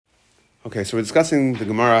Okay, so we're discussing the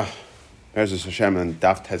Gemara, Be'ezus Hashem, and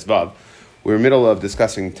Daf Tezvav. We're in the middle of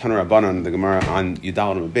discussing Tanur Rabbanan, the Gemara on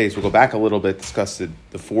Yudal and Beis. We'll go back a little bit, discuss the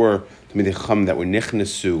four Talmidei Chacham that were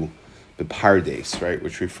nichnesu b'pardes, right,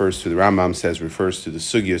 which refers to, the Rambam says, refers to the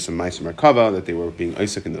sugyas and Ma'aser Merkava, that they were being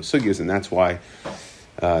Isaac in those sugyas, and that's why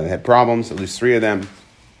they had problems, at least three of them.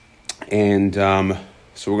 And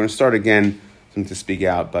so we're going to start again, something to speak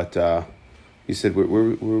out, but... You said, where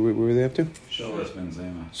were they up to? Sholas ben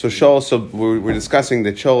Zayma. So we're discussing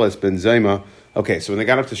that Sholas ben Zayma. Okay, so when they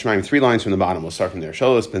got up to Shemaim, 3 lines from the bottom, we'll start from there.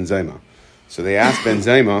 Sholas ben Zayma. So they asked Ben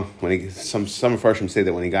Zayma, some Mepharshim say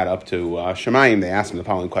that when he got up to Shemaim, they asked him the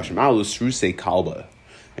following question. Ma'alus rusei kalba.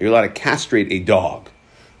 Are you allowed to castrate a dog?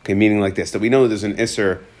 Okay, meaning like this, that we know there's an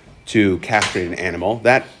Isser to castrate an animal.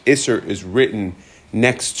 That Isser is written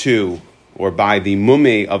next to or by the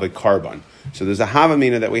mumeh of a carbon. So there's a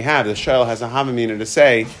havamina that we have. The shayla has a havamina to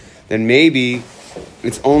say that maybe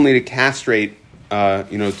it's only to castrate,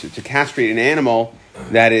 to castrate an animal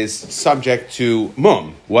that is subject to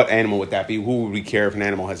mum. What animal would that be? Who would we care if an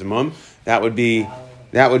animal has a mum? That would be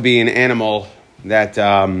an animal that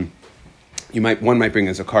one might bring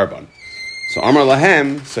as a carbon. So Amar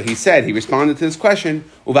Lahem, so he responded to this question,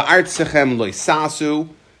 Uva'artzechem loisasu,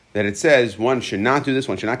 that it says one should not do this,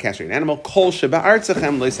 one should not castrate an animal. Kol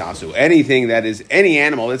sheba'artzachem leisasu. Anything that is any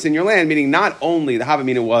animal that's in your land, meaning not only the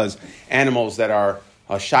havamina was animals that are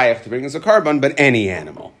shayach to bring as a carbon, but any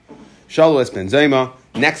animal. Shalu ben Zayma.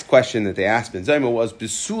 Next question that they asked Ben Zayma was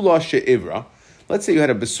besula she'ivra. Let's say you had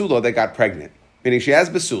a besula that got pregnant, meaning she has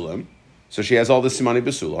besulim, so she has all the simani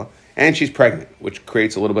besula, and she's pregnant, which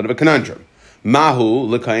creates a little bit of a conundrum. Mahu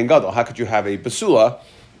l'kayin gadol. How could you have a besula,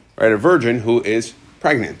 right, a virgin who is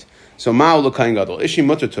pregnant? So ma'u l'kayin gadol. Ishi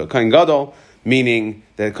mutter to a kayin gadol, meaning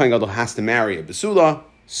that a kayin gadol has to marry a besula.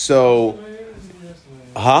 So, What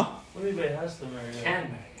do you mean has to marry? Can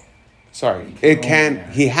marry. Sorry,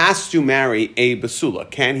 he has to marry a besula.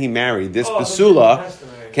 Can he marry this besula?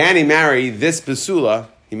 Can he marry this besula?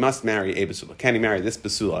 He must marry a besula. Can he marry this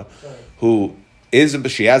besula, who is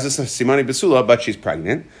she has a simani besula, but she's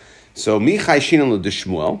pregnant? So Michai Shinan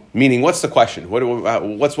L'Dishmuel, meaning what's the question?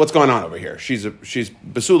 What's going on over here? She's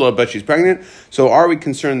Basula, but she's pregnant. So are we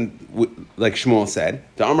concerned, like Shmuel said,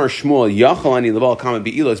 the Amar Shmuel Yachalani Leval Kama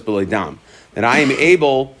Be'ilos B'Loi Dam, that I am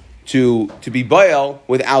able to be Baal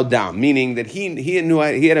without dam, meaning that he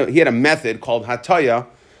had a method called Hataya.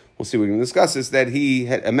 We'll see. We can discuss this. That he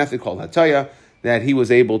had a method called Hataya that he was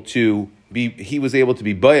able to be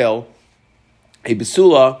Baal a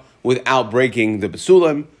Basula without breaking the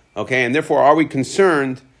Basulim. Okay, and therefore, are we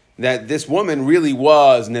concerned that this woman really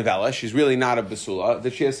was nevela? She's really not a basula.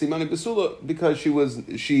 That she has simani basula because she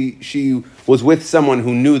was with someone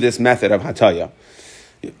who knew this method of hataya.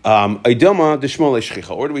 Idoma de Shmuel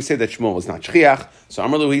shchiach. Or do we say that Shmuel was not shchiach? So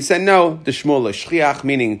Amrlu, he said no. De Shmuel shchiach,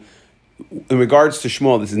 meaning in regards to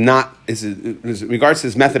Shmuel, this is not. In regards to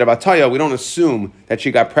his method of hataya, we don't assume that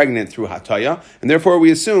she got pregnant through hataya, and therefore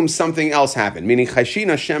we assume something else happened. Meaning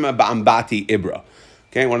chashina shema ba'ambati ibra.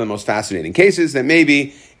 Okay, one of the most fascinating cases, that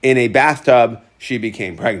maybe in a bathtub she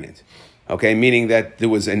became pregnant. Okay, meaning that there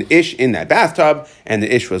was an ish in that bathtub, and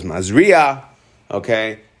the ish was mazriya.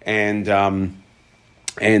 Okay, and the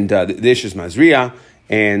ish is mazriya,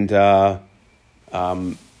 and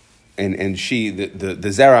she the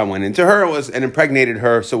zera went into her and impregnated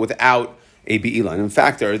her. So without a be'ilah. In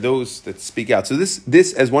fact, there are those that speak out. So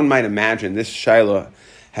this, as one might imagine, this shaila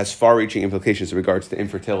has far-reaching implications in regards to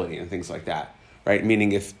infertility and things like that. Right,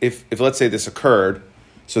 meaning if let's say this occurred,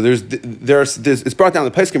 so there's it's brought down.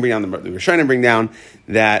 The place can bring down the Rishonim bring down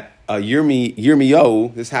that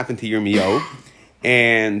Yirmiyahu. This happened to Yirmiyahu,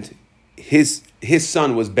 and his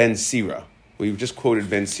son was Ben Sira. We've just quoted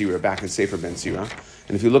Ben Sira back in Sefer Ben Sira,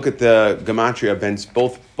 and if you look at the gematria,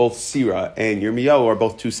 both Sira and Yirmiyahu are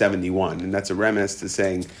both 271, and that's a remiss to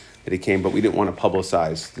saying that he came, but we didn't want to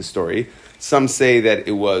publicize the story. Some say that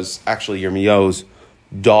it was actually Yirmiyahu's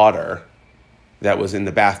daughter that was in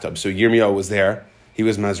the bathtub. So Yirmiyahu was there, he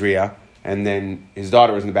was Mazriya, and then his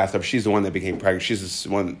daughter was in the bathtub. She's the one that became pregnant. She's the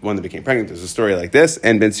one that became pregnant. There's a story like this,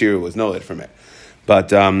 and Ben Sira was noled from it.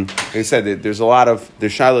 But like I said, there's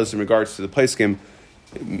shilas in regards to the playskim,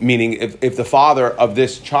 meaning if the father of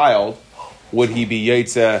this child, would he be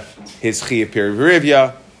Yetza his Chiyav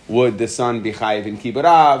Perivirivya? Would the son be Chayiv in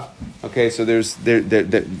Kibburav? Okay, so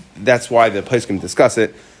that's why the playskim discuss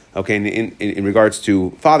it. Okay, in regards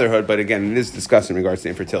to fatherhood, but again, it is discussed in regards to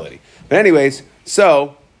infertility. But anyways,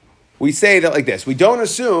 so we say that like this: we don't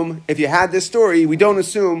assume, if you had this story, we don't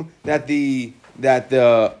assume that the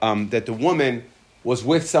woman was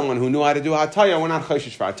with someone who knew how to do hataya. We're not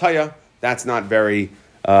chayshish for hataya. That's not very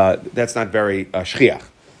shchiach.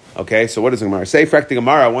 Okay, so what does the Gemara say? Frek the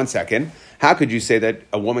Gemara, 1 second. How could you say that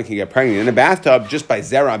a woman can get pregnant in a bathtub just by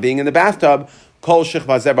zera being in the bathtub? Kol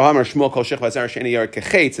shechva zera b'hamar shmuel kol shechva zera sheni yer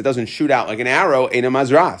kechetz. It doesn't shoot out like an arrow in a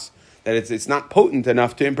mazras. That it's not potent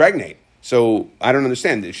enough to impregnate. So I don't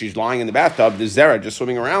understand. If she's lying in the bathtub, there's zera just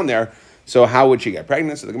swimming around there. So how would she get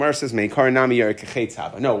pregnant? So the Gemara says, "Meikaranami yer kechetz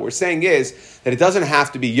hava." No, what we're saying is that it doesn't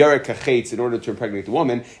have to be yer kechetz in order to impregnate the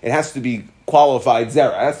woman. It has to be qualified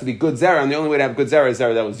zera. It has to be good zera, and the only way to have good zera is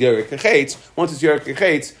zera that was yer kechetz. Once it's yer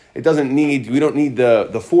kechetz, we don't need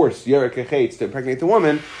the force yer kechetz to impregnate the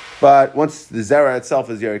woman. But once the zera itself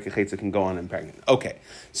is yer kechetz, it can go on and impregnate. Okay,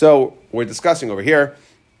 so we're discussing over here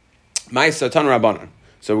Ma'isa Tan Rabbanan.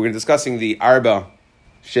 So we're discussing the Arba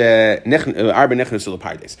Nechnusul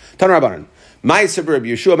Pardes. Tan Rabbanan. Ma'isa Rabbi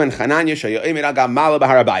Yeshua ben Chananya Shayoimed Al Gamala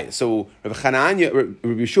B'Harabayis. So Rabbi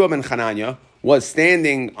Yeshua ben Chananya was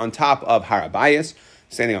standing on top of Harabayis,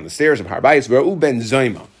 standing on the stairs of Harabayis. Ve'u ben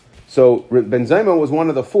Zayma. So Ben Zayma was one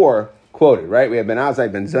of the four quoted, right? We have Ben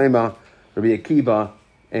Azai, Ben Zayma, Rabbi Akiva,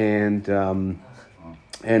 and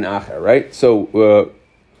Acher, right? So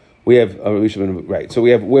we have right. So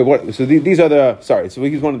we have what? So these are the So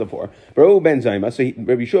he's one of the four. Ve'u ben Zayma. So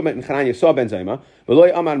Rabbi Yeshua ben Chananya saw Ben Zayma.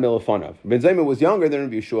 V'loy aman milafanav. Ben Zayma was younger than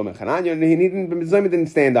Rabbi Yeshua ben Chananya, and Ben Zayma didn't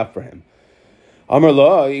stand up for him. Amar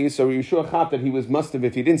Loi, so Yeshua thought that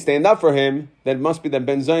if he didn't stand up for him, then it must be that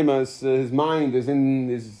Ben Zayma's his mind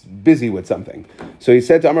is busy with something. So he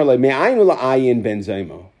said to Amar Loi, Me'aynu la'ayin Ben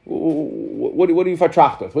Zayma. What are you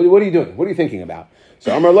fatrachtos? What are you doing? What are you thinking about?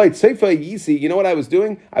 So Amar Loi, Tzeifa Yisi, you know what I was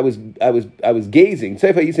doing? I was gazing.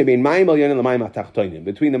 Tzeifa Yisi bein Mayim Elyonim l'Mayim HaTachtonim,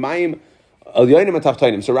 between the Mayim Elyonim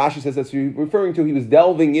HaTachtonim. So Rashi says that's referring to he was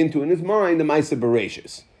delving into in his mind the Ma'aseh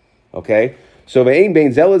Bereshis. Okay. So we know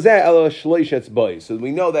that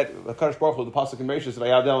Hakadosh Baruch Hu, the pasuk in Bereshis,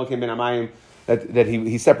 that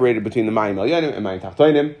he separated between the Mayim Elyonim and Mayim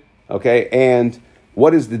Tachtonim. Okay, and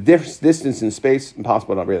what is the distance in space?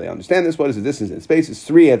 Impossible to really understand this. What is the distance in space? It's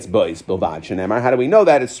 3 etzbais bilvad shenemar. How do we know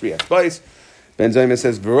that? It's 3 etzbais. Ben Zayma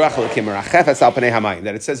says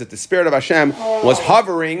that it says that the Spirit of Hashem was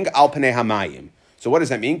hovering al panei hamayim. So what does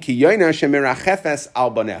that mean? Ki yoina shemirachefes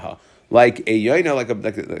al baneha. Like a yoina,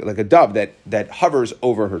 like a dove that hovers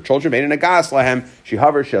over her children. She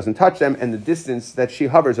hovers, she doesn't touch them, and the distance that she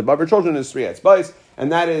hovers above her children is 3 etzbais,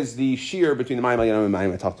 and that is the shear between the Mayim Elyonim and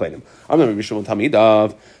Mayim Tachtonim. I'm not Rishon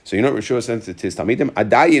Tamidav. So you know what Rishon says to his Tamidim?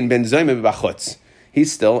 Adayin ben Zayma b'chutz.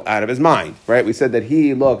 He's still out of his mind, right? We said that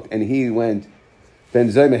he looked and he went. Ben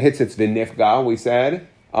Zayma hits its v'nifga. We said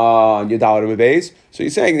on Yadal Rebbeis. So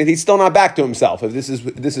he's saying that he's still not back to himself. If this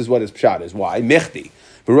is what his pshat is, why michti?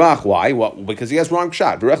 Barach, why? Well, because he has wrong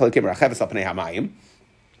pshat.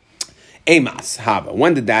 Emas haba.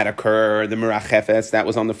 When did that occur? The merachefes. That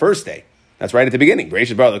was on the first day. That's right at the beginning. But the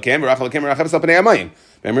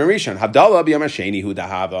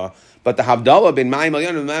Havdalah bin Mayim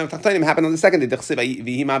Elyonim Mayim Tachtonim happened on the second day.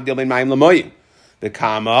 The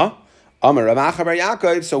Kama Amar Rav Acha bar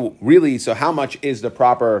Yaakov. So how much is the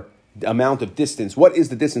proper amount of distance? What is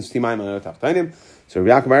the distance between Mayim Elyonim and Tachtonim? So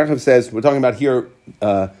Rav Yaakov bar Yaakov says we're talking about here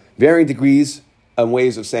varying degrees and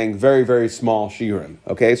ways of saying very, very small shiurim.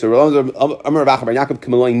 Okay, so Amar Rav Acha bar Yaakov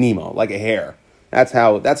Kamaloi Nima, like a hair. That's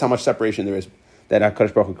how much separation there is that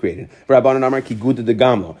HaKadosh Baruch Hu created. Rabbanan Amar Ki Guda de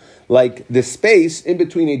Gamla, like the space in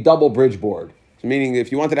between a double bridge board. So meaning,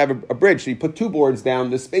 if you wanted to have a bridge, so you put 2 boards down,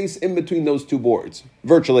 the space in between those 2 boards,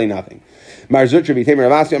 virtually nothing. Like 2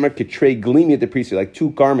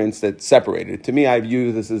 garments that separated. To me, I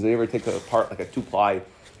view this as, you ever take apart like a 2-ply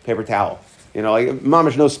paper towel. You know, like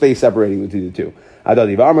mamash, no space separating between the 2.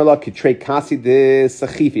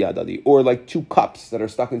 Or like 2 cups that are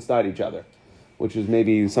stuck inside each other, which is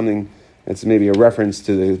maybe something that's maybe a reference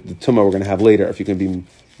to the tumah we're going to have later. If you can be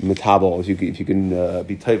metabel, if you can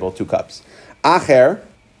be taival 2 cups. Acher.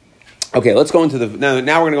 Okay, let's go into now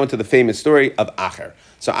we're going to go into the famous story of Acher.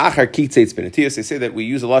 So Acher kitzeitz benetius. They say that we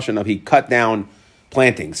use a lashon of he cut down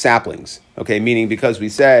plantings, saplings. Okay, meaning because we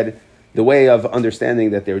said the way of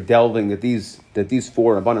understanding that they're delving, that these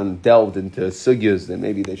 4 Rabbanan delved into sugyas that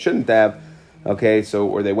maybe they shouldn't have. Okay,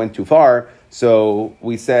 or they went too far. So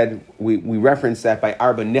we said we referenced that by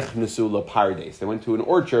Arba Nichnusu Pardes. They went to an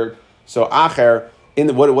orchard. So Acher,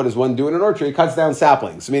 what does one do in an orchard? He cuts down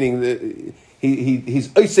saplings, meaning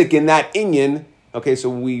he's Isaac in that inyan. Okay, so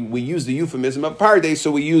we use the euphemism of Pardes,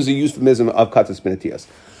 so we use the euphemism of Katzas Benetias.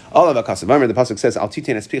 All of Akasavamer, the pasuk says, "Al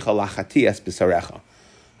titen espicha lachatias b'sarecha."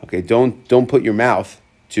 Okay, don't put your mouth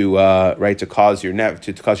to cause your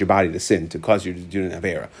body to sin, to cause you to do an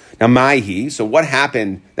avera. Now, maihi. So, what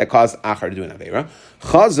happened that caused Achar to do an avera?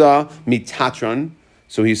 Chaza mitatron.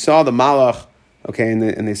 So he saw the malach Okay,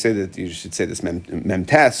 and they say that you should say this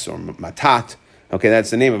memtes or matat. Okay, that's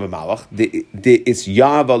the name of a malach. It's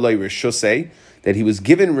Yav alei rishusei, that he was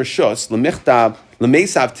given rishus lemichtav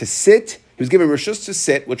lemesav to sit. He was given rishus to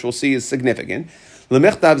sit, which we'll see is significant.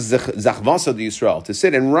 Lemichtav zachvasa de Yisrael, to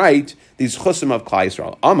sit and write these chusim of Klal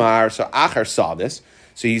Yisrael. Amar, so Acher saw this.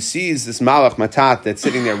 So he sees this malach matat that's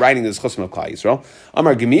sitting there writing this chusim of Klal Yisrael.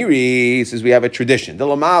 Amar Gemiri says we have a tradition. The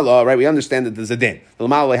lamala, right? We understand that there's a din. The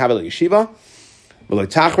lamala have a yeshiva, v'lo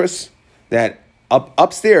tachris, that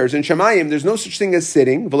upstairs in Shemayim there's no such thing as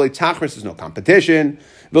sitting. V'lo tachris, there's no competition.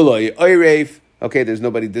 V'lo oireif. Okay, there's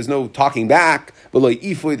no talking back. V'lo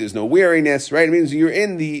ifui, there's no weariness. Right? It means you're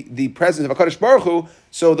in the presence of HaKadosh Baruch Hu.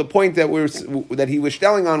 So the point that he was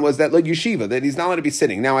telling on was that like yeshiva, that he's not allowed to be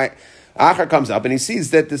sitting. Now Acher comes up and he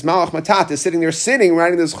sees that this Malach Matat is sitting there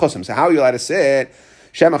writing this chusim. So how are you allowed to sit?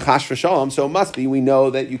 Shema chash v'shalom. So it must be, we know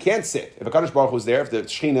that you can't sit. If HaKadosh Baruch Hu is there, if the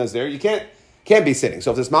Shechina is there, you can't be sitting.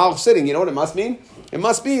 So if this Malach is sitting, you know what it must mean? It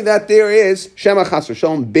must be that there is Shema chash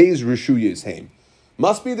v'shalom beis rishuyos heim.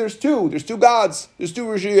 Must be there's two gods. There's two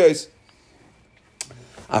rishuyos.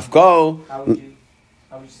 Afko. How would you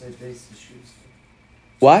say beis rishuyos?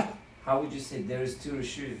 What? How would you say there is two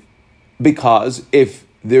rishuyos? Because if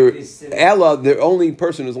the only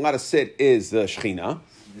person who's allowed to sit is the Shechina.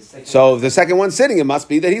 So if the second one's sitting, it must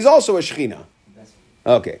be that he's also a Shechina.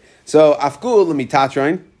 Okay. So Afkul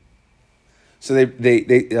l'mitatrain. So they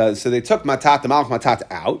took Matat, the Malach Matat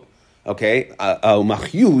out. Okay.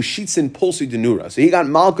 Machyu shitzin pulsi denura. So he got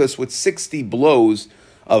Malchus with 60 blows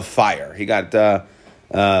of fire. He got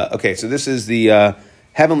okay. So this is the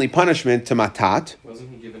heavenly punishment to Matat.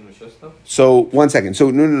 Wasn't he given Rishus though? So 1 second. So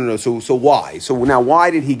no. So why? So now why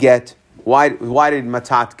did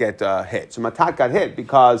Matat get hit? So Matat got hit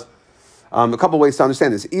because a couple ways to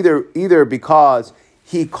understand this. Either because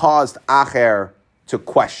he caused Acher to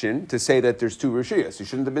question, to say that there's two Rishiyas. He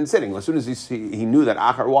shouldn't have been sitting. As soon as he knew that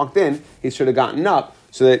Acher walked in, he should have gotten up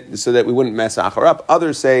so that we wouldn't mess Acher up.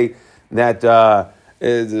 Others say that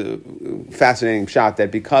is a fascinating shot that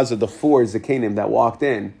because of the four Zakanim that walked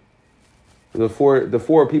in, the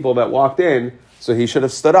four people that walked in, so he should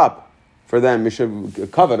have stood up for them. He should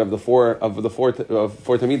have covered of the four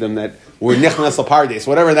Talmidim that were Nichnas Pardes,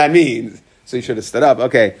 whatever that means. So he should have stood up.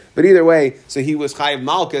 Okay, but either way, so he was Chayiv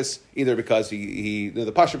Malchus either because the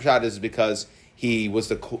Pashup shot is because he was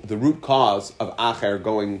the root cause of Acher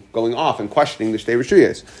going off and questioning the Shtei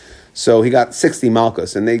Rishuyos. So he got 60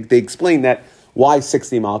 Malchus, and they explained that. Why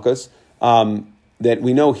 60 Malchus? That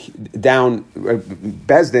we know down,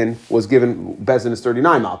 Bezdin is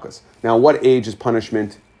 39 Malchus. Now, what age is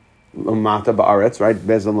punishment? Lamata ba'aretz, right?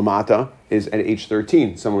 Bezdin Lamata is at age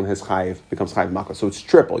 13. Someone becomes Chayiv Malchus. So it's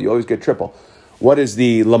triple. You always get triple. What is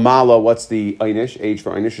the Lamala? What's the Einish? Age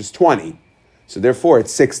for Einish is 20. So therefore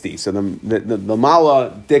it's 60. So the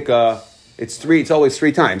Lamala, Dika, it's always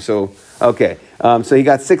 3 times. So, okay. So he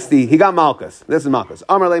got 60. He got Malchus. This is Malchus.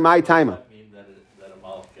 Amar le my timer.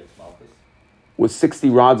 With 60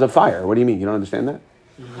 rods of fire. What do you mean? You don't understand that?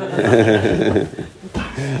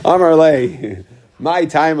 Amar le, my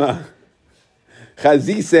timer,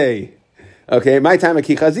 chazise. Okay, my timer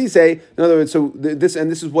ki chazise. In other words, so this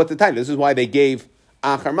is what the time. This is why they gave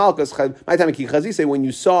Acher Malchus. My timer ki chazise. When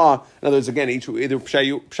you saw, in other words, again, either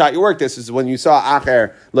pshat you work. This is when you saw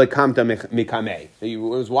Acher like kamta mikamei. It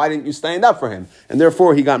was why didn't you stand up for him? And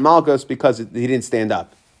therefore he got Malchus because he didn't stand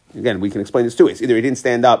up. Again, we can explain this two ways. Either he didn't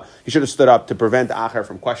stand up, he should have stood up to prevent Acher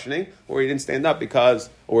from questioning, or he didn't stand up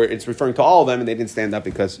or it's referring to all of them, and they didn't stand up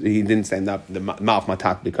because he didn't stand up, the Malach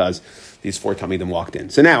Matat, because these 4 Talmidim walked in.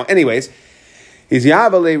 So now, anyways, he's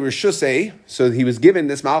Yavale Rishusei, so he was given,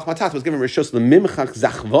 this Malach Matat was given Rishus, L'mimchach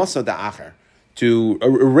Zachvasa da Acher, to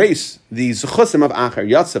erase the Zechusim of Acher.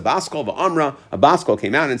 Yatsa Baskol v'Amra, a Baskol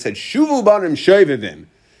came out and said, Shuvu banim shoivivim,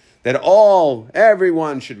 that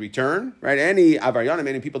everyone should return, right? Any avaryanim,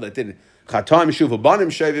 any people that did chatam shuva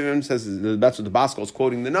banim shavivim, says that's what the Baskol is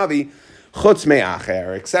quoting the Navi, chutz me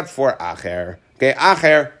Acher, except for Acher. Okay,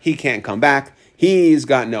 Acher, he can't come back. He's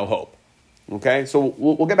got no hope. Okay, so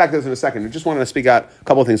we'll get back to this in a second. I just wanted to speak out a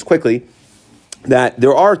couple of things quickly. That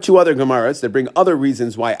there are 2 other Gemaras that bring other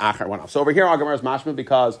reasons why Acher went off. So over here, our Gemara is mashma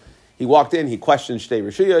because he walked in, he questioned Shtei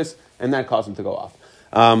Rishuyos, and that caused him to go off.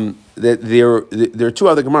 There are 2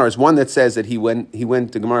 other Gemaras. One that says that he went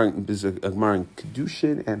to Gemara. There's a Gemara in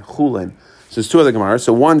Kedushin and Chulin. So there's 2 other Gemaras.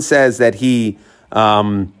 So one says that he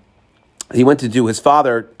went to do. His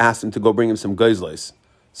father asked him to go bring him some geizlos,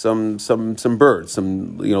 some birds,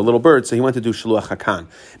 some little birds. So he went to do Shaluach Hakan.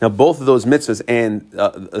 Now both of those mitzvahs and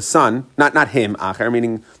a son, not him Acher,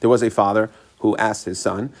 meaning there was a father who asked his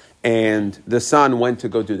son, and the son went to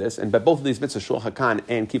go do this. And by both of these mitzvahs, Shul Hakan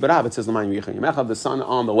and Kibbutz Av, it says the son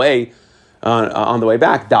on the way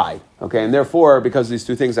back died. Okay, and therefore, because of these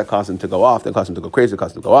two things that caused him to go off, that caused him to go crazy, that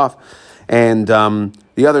caused him to go off. And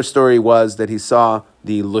the other story was that he saw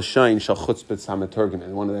the Lushain Shal Chutzpitz HaMeturgemin.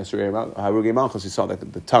 One of the story about Harugei Malchus, he saw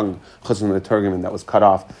that the tongue Chutzpitz HaMeturgemin that was cut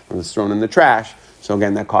off and was thrown in the trash. So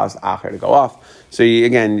again, that caused Acher to go off. So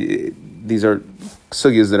these are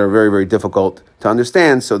sugyas that are very, very difficult to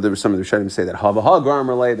understand. So there were some of the Rishonim say that Havaha Gram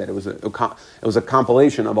relay, that it was a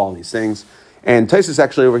compilation of all these things. And Taisus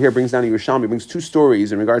actually over here brings down to Yerushalmi, brings two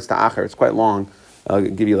stories in regards to Acher. It's quite long. I'll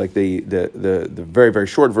give you like the very, very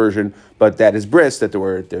short version, but that is bris, that there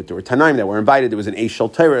were Tanaim that were invited. There was an Eish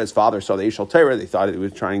Torah. His father saw the Eish Torah. They thought it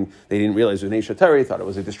was they didn't realize it was an Eish Torah. He thought it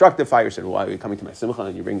was a destructive fire. He said, why are you coming to my simcha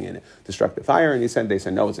and you're bringing in a destructive fire? And they said,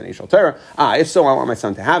 no, it's an Eish Torah. If so, I want my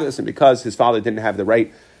son to have this. And because his father didn't have the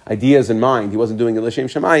right ideas in mind, he wasn't doing it l'shem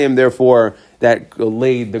shamayim, therefore that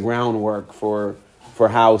laid the groundwork for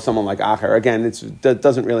how someone like Acher, again, that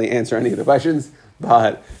doesn't really answer any of the questions,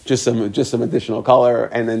 but just some additional color.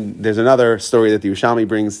 And then there's another story that the Yerushalmi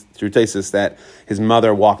brings through Taisus, that his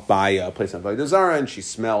mother walked by a place of Avodah Zarah and she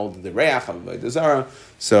smelled the reach of Avodah Zarah.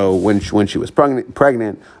 So when she was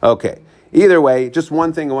pregnant, okay. Either way, just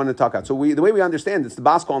one thing I wanted to talk about. So the way we understand this, the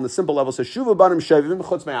Baskal on the simple level says Shuva Banim Shavim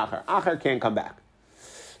Chutz Me'acher. Acher can't come back.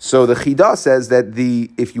 So the Chida says that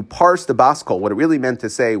if you parse the Baskal, what it really meant to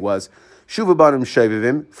say was Shuva Banim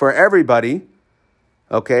Shavim for everybody.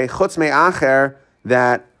 Okay, Chutz Me'acher,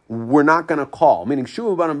 that we're not going to call, meaning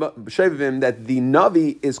Shuva Banim Shavim, that the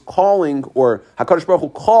Navi is calling, or HaKadosh Baruch Hu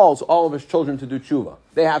calls all of his children to do tshuva.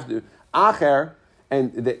 They have to. Acher,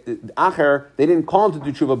 they didn't call him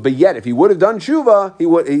to do tshuva, but yet if he would have done tshuva,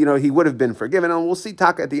 he would have been forgiven. And we'll see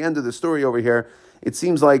Taka at the end of the story over here. It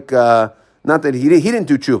seems like not that he didn't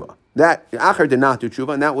do tshuva. That Acher did not do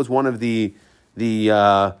tshuva, and that was one of the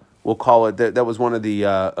we'll call it that was one of the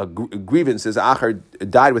grievances. Acher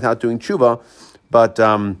died without doing tshuva. But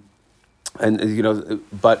the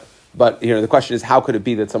question is, how could it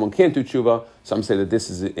be that someone can't do tshuva? Some say that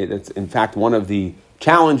it's in fact one of the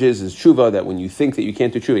challenges is tshuva, that when you think that you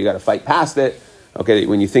can't do tshuva, you got to fight past it. Okay,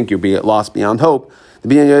 when you think you're lost beyond hope.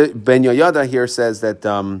 The Ben Yoyada here says that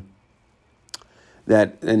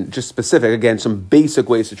and just specific, again, some basic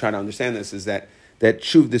ways to try to understand this is that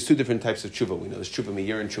tshuva, there's two different types of tshuva. We know there's tshuva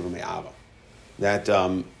me'ira and tshuva me'ava. That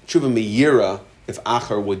tshuva me'ira, if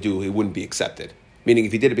Acher would do, he wouldn't be accepted. Meaning,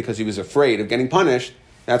 if he did it because he was afraid of getting punished,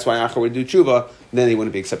 that's why Acher would do tshuva, then he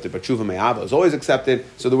wouldn't be accepted. But tshuva me'ava is always accepted,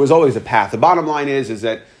 so there was always a path. The bottom line is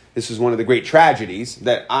that this is one of the great tragedies,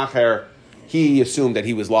 that Acher, he assumed that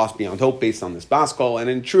he was lost beyond hope based on this Baskal, and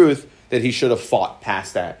in truth, that he should have fought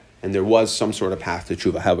past that, and there was some sort of path to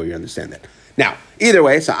tshuva, however you understand that. Now, either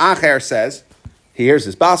way, so Acher says, he hears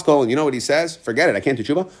this Baskal, and you know what he says? Forget it, I can't do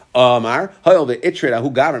tshuva.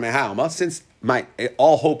 Since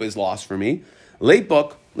all hope is lost for me, late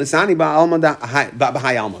book, lisani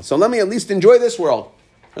ba'alma. So let me at least enjoy this world,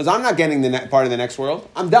 because I'm not getting the part of the next world.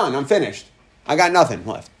 I'm done. I'm finished. I got nothing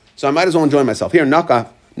left. So I might as well enjoy myself. Here, nafach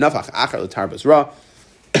acher l'tarbas ra.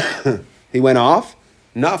 He went off.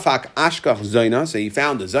 Nafak ashkach zayna. So he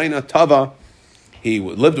found the zayna tava. He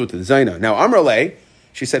lived with the zayna. Now Amrle,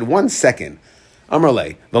 she said, 1 second.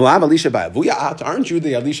 Amrle, v'lav Elisha be'avuya. Aren't you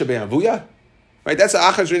the Elisha be'avuya? Right. That's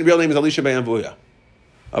Acher's real name is Elisha be'avuya.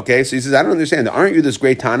 Okay, so he says, I don't understand. Aren't you this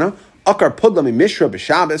great Tana? Akar pudlami mishra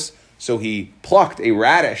b'Shabbos. So he plucked a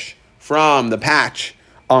radish from the patch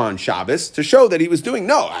on Shabbos to show that he was doing.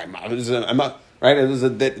 No, he's Mechal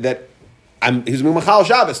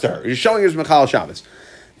Shabbos to her. He's showing he was Mechal Shabbos.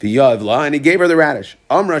 And he gave her the radish.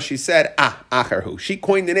 Amra, she said, Acher hu. She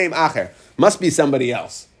coined the name Acher. Must be somebody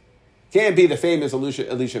else. Can't be the famous Elisha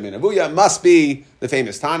ben Avuya. Must be the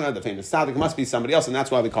famous Tana, the famous Tzaddik. Must be somebody else, and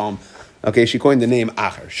that's why we call him. Okay, she coined the name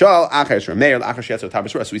Acher. Shal Acher is Rameir. Acher Shiatzo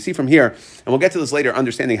Tabas. So we see from here, and we'll get to this later,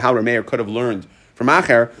 understanding how Rameir could have learned from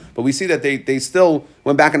Acher. But we see that they still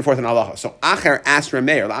went back and forth in halacha. So Acher asked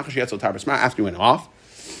Rameir, Acher Shiatzo Tabas. After he went off,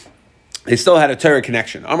 they still had a Torah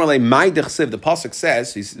connection. Amarle Mai Dechsiv. The pasuk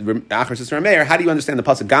says, Acher says to Rameir, how do you understand the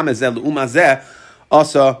pasuk? Gamazel Umazeh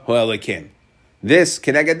Asa Ho'elekim. This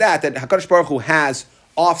connected that HaKadosh Baruch Hu has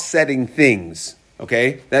offsetting things.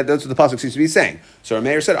 Okay, that's what the pasuk seems to be saying. So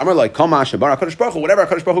Rameir said, "Amar like Kamash Bara HaKadosh Baruch Hu, whatever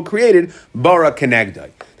HaKadosh Baruch Hu created, Bara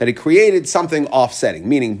Kenegdai, that He created something offsetting,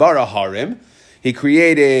 meaning Bara Harim, He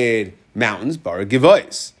created mountains, Bara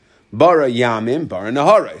Givais, Bara Yamim, Bara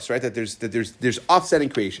Naharais, right? That there's offsetting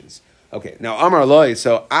creations. Okay, now Amar Loi.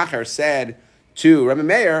 So Acher said to Rabbi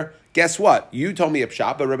Meir, guess what? You told me a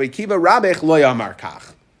pshat, but Rabbi Kiva Rabech Lo Yamar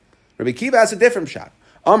Kach. Rabbi Kiva has a different pshat.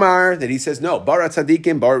 Amar, that he says, no, bara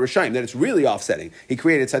tzadikim, bara rishayim, that it's really offsetting. He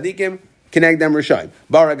created tzadikim, connect them rishayim.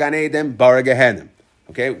 Bara ganedem, bara gehenim.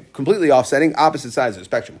 Okay, completely offsetting, opposite sides of the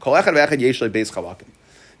spectrum. Kol echad ve'echad yesh le beis chalakim.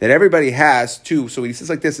 That everybody has two, so he says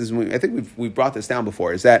like this, I think we've brought this down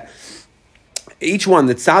before, is that each one,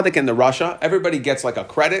 the tzaddik and the rasha, everybody gets like a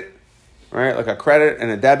credit, right? Like a credit and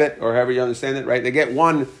a debit, or however you understand it, right? They get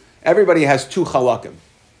one, everybody has two chalakim.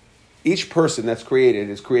 Each person that's created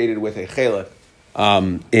is created with a chelak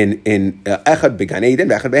in echad began eden,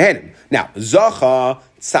 echad behenim. Now, zacha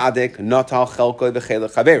tzaddik natal chelko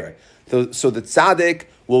bechelak chavera. So the tzaddik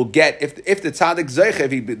will get, if the tzaddik zeicha,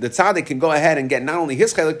 the tzaddik can go ahead and get not only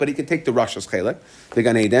his chelak, but he can take the rasha's chelak,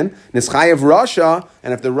 began eden. Nischayev rasha,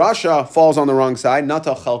 and if the rasha falls on the wrong side,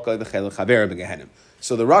 natal chelko bechelak chavera begehenim.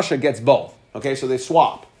 So the rasha gets both. Okay, so they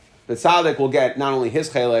swap. The tzaddik will get not only his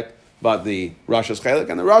chelak, but the rasha's chelak,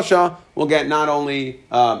 and the rasha will get not only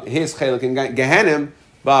his chelak in Gehenim,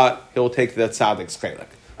 but he'll take the tzaddik's chelak.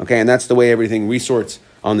 Okay, and that's the way everything resorts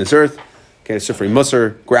on this earth. Okay, Sifrei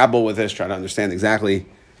Musar, grapple with this, try to understand exactly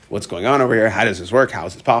what's going on over here. How does this work? How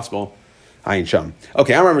is this possible? Ayin Sham.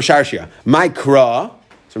 Okay, I'm Rasharshia. My kra.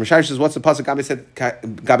 So Rasharshia says, what's the pasuk?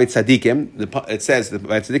 Gabi tzadikim. It says,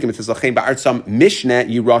 by tzadikim, it says, Lachem ba'artzam mishneh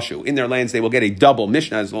yirashu. In their lands, they will get a double.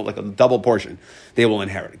 Mishnah is like a double portion. They will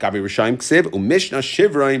inherit. Gabi Rishayim ksiv, u'mishnah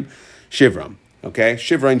shivram. Okay?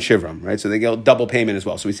 Shivram, right? So they get double payment as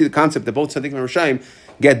well. So we see the concept that both tzadikim and Rishayim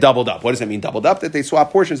get doubled up. What does that mean, doubled up? That they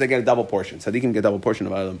swap portions, they get a double portion. Tzadikim get double portion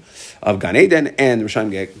of Gan Eden, and the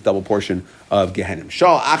Rishayim get double portion of Gehenim.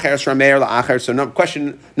 Shal acher es Rameir la'acher. So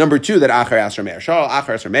question number 2 that acher asked Rameir. Shal acher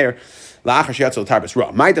es Rameir la'acher shiatzel tarbis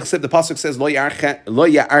ra. My dechsib, the pasuk says lo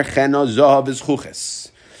ya'archena zahav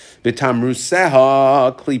v'zchuches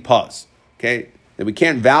b'tamruseha klipaz. Okay, that we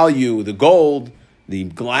can't value the gold, the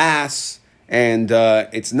glass. And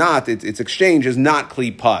its exchange is not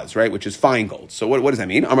kli paz, right? Which is fine gold. So what does that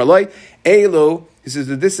mean? Amar loy elu. He says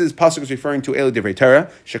that this is pasuk is referring to elu divrei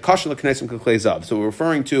Torah shekashel l'knesim k'klei zav. So we're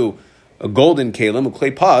referring to a golden kalim, a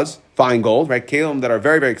klei paz, fine gold, right? Kalim that are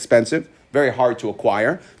very very expensive, very hard to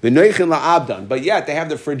acquire. V'noichin la'abdan, but yet they have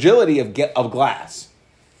the fragility of glass.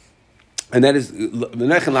 And that is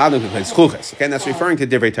v'noichin la'abdan k'klei zchuches. Okay, and that's referring to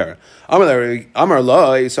divrei Torah. Amar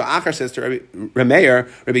loy. So Achar says to Rameir,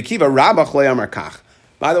 Rabbi Kiva, Rabach loy amar kach.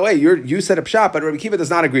 By the way, you set up shop, but Rabbi Kiva does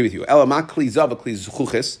not agree with you. Elamak kli zav kli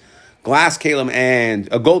zchuches, glass kalim and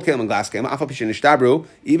a gold kalim and glass kalim. Afal pishin ishtabru,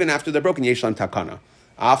 even after they're broken, yeshlam takana.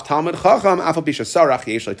 Af talmud chacham afal pisha sarach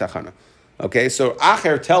yeshlam takana. Okay, so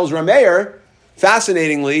Achar tells Rameir,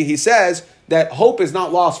 fascinatingly, he says that hope is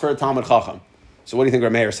not lost for a talmud chacham. So what do you think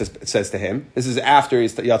Rameir says to him? This is after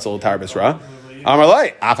he's Yatzal Tarbis Ra. Amar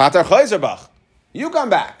loy, afatar chayzerbach. You come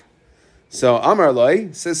back. So Amar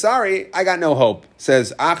loy says, sorry, I got no hope.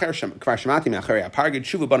 Says Acher kvar shemati me'acharei apargid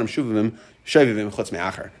shuvu banim shuvim shovivim chutz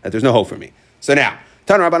me'acher. That there's no hope for me. So now,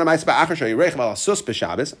 Tana Rabbanan Ma'aseh Acher shoy reichav al sus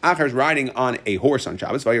b'Shabbos. Acher is riding on a horse on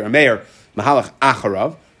Shabbos. Vayir Rameir mahalach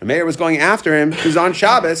acharav. Rameir was going after him. He's on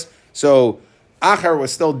Shabbos. So Acher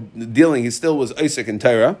was still dealing. He still was Isaac in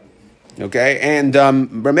Torah. Okay, and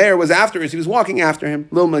Rameir was after us. He was walking after him.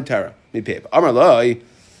 Lil Matera. Amar loy.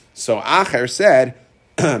 So Acher said,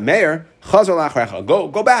 Meir, chazal achrecha.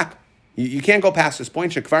 Go back. You can't go past this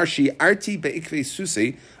point. Shekvar shi arti beikvei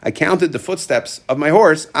susi. I counted the footsteps of my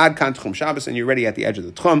horse. Ad kan tchum Shabbos, and you're ready at the edge of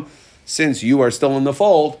the tchum. Since you are still in the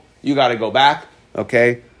fold, you got to go back.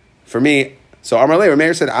 Okay, for me. So Amar lei,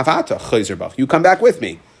 Rameir said, Avata chayzerbach. You come back with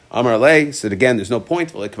me. Amar lei said again, there's no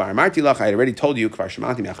point. I had already told you. There's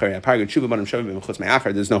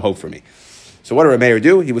no hope for me. So what did Rameir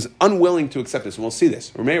do? He was unwilling to accept this, and we'll see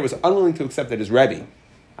this. Rameir was unwilling to accept that his Rebbe,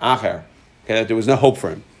 Acher, okay, that there was no hope for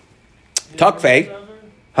him. Takfei,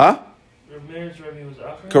 huh? Rameir's Rebbe was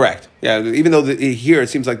Acher? Correct. Yeah, even though here it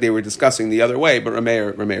seems like they were discussing the other way, but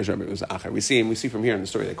Rameir's Rebbe was Acher. We see from here in the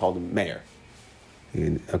story they called him Meir.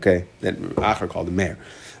 Okay, that Acher called him Meir.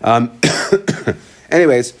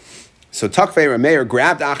 Anyways, so Takfei Rameir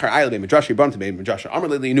grabbed Acher Ayel Midrashi Bram to Midrash Amar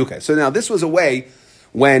Le'Yinuka. So now this was a way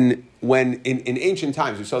when in ancient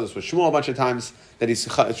times, we saw this with Shmuel a bunch of times, that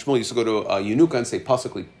Shmuel used to go to Yinuka and say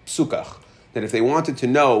pasukli psukach, that if they wanted to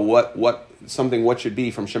know what should be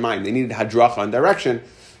from Shemaim, they needed hadracha and direction,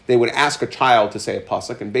 they would ask a child to say a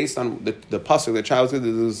pasuk, and based on the pasuk the child said,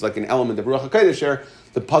 there was like an element of Ruach HaKodesh here,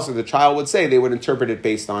 the pasuk the child would say, they would interpret it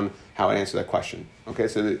based on how it answered that question. Okay,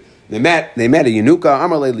 so they met a Yinuka,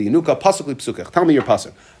 Amar Lei Yinuka, pasukli psukach, tell me your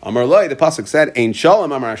pasuk. Amar Lei, the pasuk said, Ein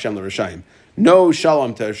shalom Amar Hashem l'Rishayim. No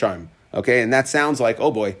shalom to Hashem. Okay, and that sounds like,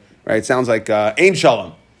 oh boy, right? It sounds like Ein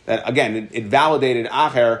shalom. That again, it validated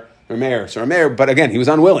Acher, Rameir. So Rameir, but again, he was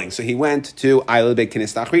unwilling. So he went to Eilad Beit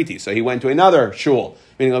Knis Tachriti. So he went to another shul.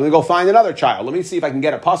 Meaning, let me go find another child. Let me see if I can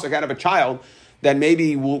get a pasuk out of a child that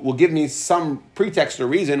maybe will give me some pretext or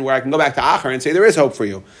reason where I can go back to Acher and say there is hope for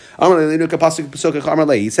you.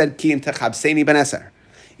 He said,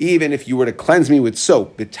 even if you were to cleanse me with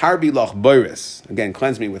soap, again,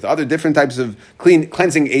 cleanse me with other different types of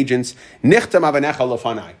cleansing agents,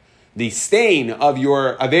 the stain of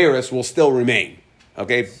your Averis will still remain.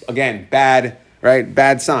 Okay, again, bad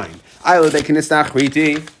sign. So they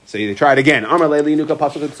tried again. The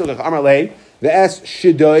S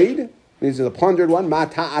shidoid. This is the plundered one.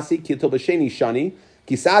 Right?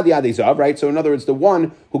 So in other words, the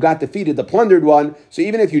one who got defeated, the plundered one. So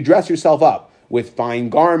even if you dress yourself up with fine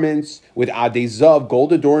garments, with adezav,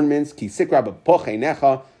 gold adornments, if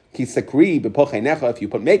you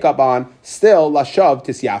put makeup on, still lashav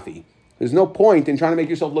tisyafi. There's no point in trying to make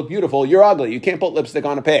yourself look beautiful. You're ugly. You can't put lipstick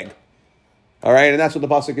on a pig. All right, and that's what the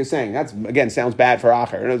pasuk is saying. That's, again, sounds bad for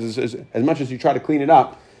Acher. As much as you try to clean it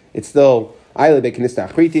up, it's still Eilad Beit Knis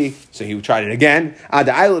Tachriti. So he tried it again.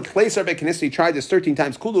 The Eilad Chleisar Beit Knis, he tried this 13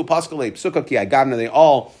 times. Kulu Paskalei Psuka Ki Agavna.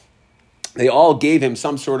 They all gave him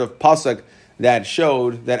some sort of pasuk that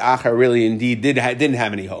showed that Acher really indeed didn't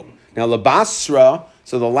have any hope. Now Labasra,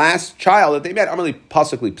 so the last child that they met, Amarli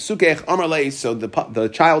Pasukli Psukech Amarle. So the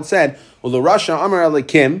child said, "Well, the Rasha Amar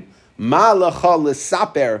Alekim Ma Lacha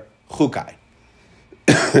L'Saper Chukai."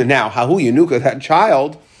 Now, Hahu Yenuka, that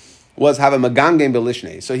child was have a magangem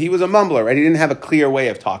belishne. So he was a mumbler, right? He didn't have a clear way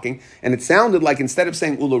of talking. And it sounded like instead of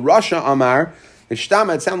saying Ula Rasha Amar, it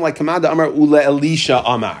sounded like Kamada Amar Ula Elisha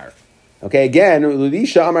Amar. Okay, again,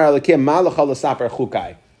 Elisha Amar Alakim Malacha L'Saper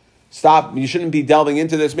Chukai. Stop, you shouldn't be delving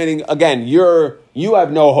into this, meaning, again, you have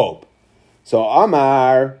no hope. So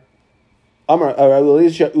Elisha Amar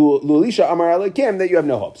Alakim, that you have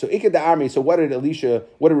no hope. So Ikad Army, so what did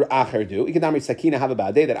Acher do? Ikad Army Sakina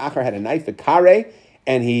Havabade, that Acher had a knife, the Kare,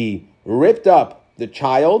 and he ripped up the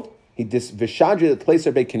child. He vishadri the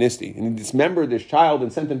placer Beit Knisti, and he dismembered this child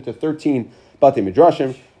and sent him to 13 Batei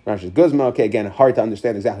Midrashim. Rash's Guzma. Okay, again, hard to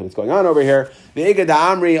understand exactly what's going on over here. The Ikad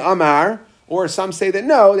Amri Amar. Or some say that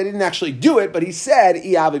no, they didn't actually do it, but he said,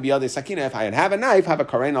 if I have a knife, have a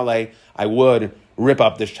karen alei, I would rip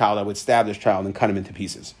up this child, I would stab this child and cut him into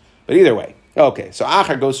pieces. But either way, okay, so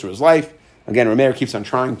Acher goes through his life. Again, Rameir keeps on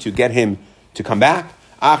trying to get him to come back.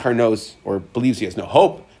 Acher knows or believes he has no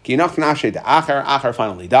hope. Acher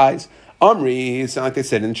finally dies. Amri, so like they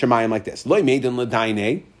said in Shemayim like this, Loi meidin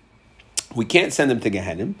l'dainei, we can't send him to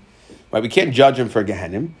Gehenim, right? We can't judge him for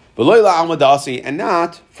Gehenim, but Loi la'almadasi, and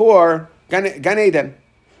not for Gan Eden.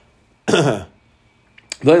 Lo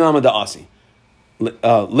Lamad Asi.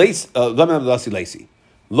 Lacy.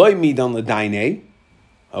 Lo Midan Ladaine.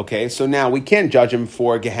 Okay, so now we can't judge him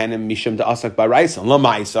for Gehenim Mishum da Asak Baraisa.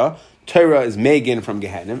 Lamaisa. Torah is Megan from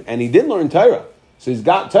Gehenim, and he did learn Torah. So he's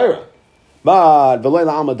got Torah. But Veloy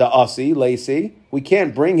Lamad Asi, Lacy, we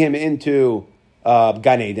can't bring him into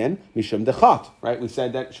Gan Eden, Mishum Dechat, right? We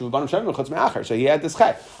said that Shuvabanam Shavim Chutz Me'acher. So he had this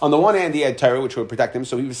chet. On the one hand, he had Torah, which would protect him,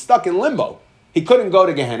 so he was stuck in limbo. He couldn't go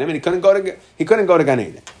to Gehenim, and he couldn't go to Gan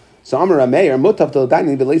Eden. So Amar Rameir, Mutav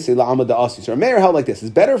D'Daini V'Leisi La'amad Da'asi. So Rameir held like this: it's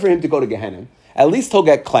better for him to go to Gehenim. At least he'll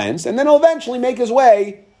get cleansed, and then he'll eventually make his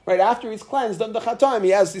way. Right after he's cleansed of the Chatam,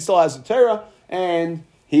 he still has the Torah, and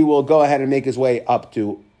he will go ahead and make his way up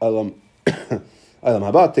to Elam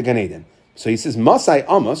Haba to Gan Eden. So he says, Masai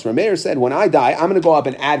Amos, Rameir said, when I die, I'm going to go up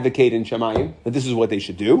and advocate in Shemayim that this is what they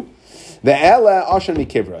should do. Ve'ela Ashan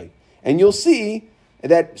Mikivrei. And you'll see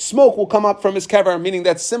that smoke will come up from his kever, meaning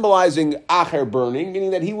that's symbolizing Acher burning,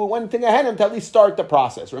 meaning that he will want to Gehenim to at least start the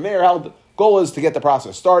process. Rameir held, goal is to get the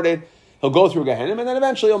process started. He'll go through Gehenim, and then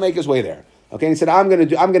eventually he'll make his way there. Okay, and he said, I'm going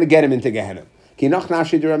to get him into Gehenim. And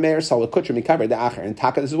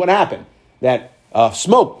Taka, this is what happened. That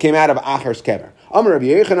smoke came out of Acher's kever. Amar Rav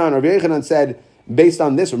Yechanan said, based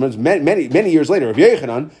on this, many years later, Rav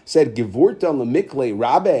Yechanan said, Gevurta lemikle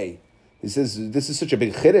Rabbe. This is such a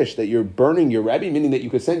big chiddush that you're burning your Rebbe, meaning that you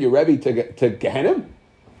could send your Rebbe to Gehenim?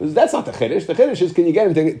 That's not the chiddush. The chiddush is, can you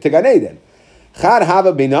get him to Gan Eden? Chad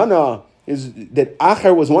Hava Benana is that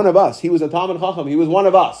Acher was one of us. He was a Talmid Chacham. He was one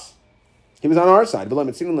of us. He was on our side.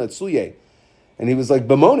 And he was like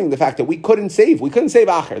bemoaning the fact that we couldn't save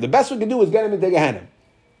Acher. The best we could do was get him into Gehenim.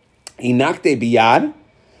 Inakte biyad,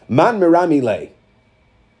 man merami le.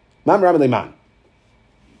 Man merami le man.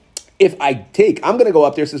 If I'm going to go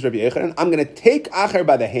up there, says Rabbi Yechanan, I'm going to take Acher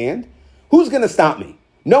by the hand. Who's going to stop me?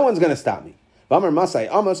 No one's going to stop me.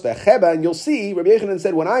 And you'll see, Rabbi Yechanan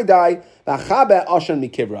said, when I die, I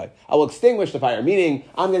will extinguish the fire, meaning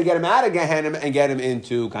I'm going to get him out of Gehenim and get him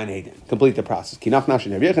into Gan Eden. Complete the process.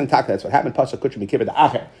 That's what happened.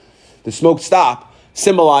 the smoke stop,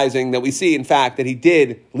 symbolizing that we see, in fact, that he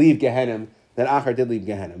did leave Gehenna, that Achar did leave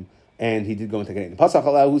Gehenna, and he did go into Gehenna. Pasach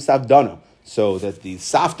alahu savdano, so that the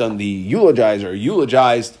Safdan, the eulogizer,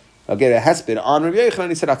 eulogized, again, a hesped on Rabbi Yochanan,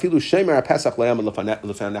 he said, Afilu shemer Pesach le'am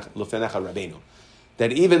lefenecha Rabbeinu.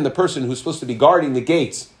 That even the person who's supposed to be guarding the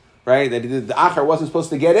gates, right, that the Achar wasn't supposed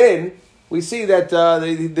to get in, we see that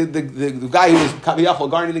the guy who was Kaviyachal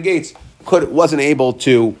guarding the gates wasn't able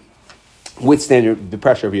to withstand the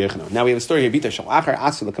pressure of Yochanan. Now we have a story here, Bita Shal Achar,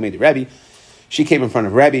 Asu l'kamei Rebbe. She came in front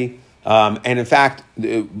of Rebbe, and in fact,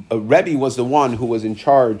 Rebbe was the one who was in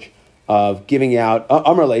charge of giving out,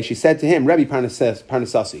 Amrle, she said to him, Rebbe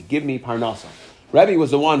Parnasasi, give me Parnasa. Rebbe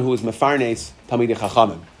was the one who was Mefarnes Talmidei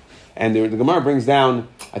Chachamim. And the Gemara brings down,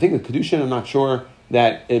 I think the Kedushin, I'm not sure,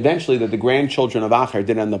 that eventually that the grandchildren of Achar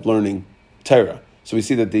did end up learning Torah. So we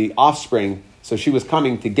see that the offspring, so she was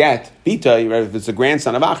coming to get, Bita, if it's the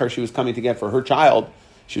grandson of Achar, she was coming to get for her child,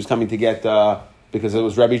 she was coming to get, because it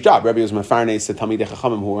was Rebbe's job. Rebbe was Mefarnes Talmidei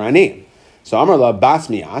Chachamim who were Aniyim. So Amrla Bas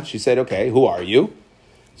Miat, she said, okay, who are you?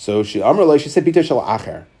 So she said, Bita Shal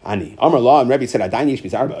Achar, Ani. Amrla, and Rebbe said, Adayin Yesh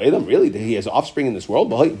Mizar Ba'elam, really? That he has offspring in this world?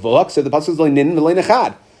 V'lak said, the pasuk is Le'nin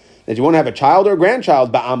V'le'nechad, that you won't have a child or a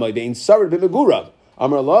grandchild, Ba'amay Ve'in Sarid B'megurav.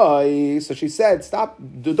 Amrla, so she said, stop,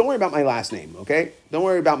 don't worry about my last name, okay? Don't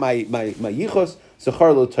worry about my yichus,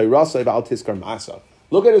 Zechar lo Teirasa V'al Tizkar Masa.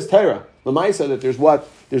 Look at his Torah. L'maisa, that there's what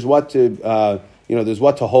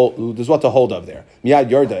to hold of there. Miyad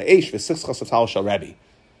Yorda Eish V'sichchas Atal Shal Rebbe.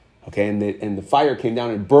 Okay, and the fire came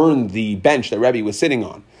down and burned the bench that Rebbe was sitting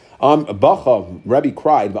on. Bachav, Rebbe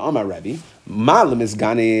cried, Ba'amar Rebbe, Ma'alim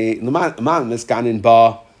isganin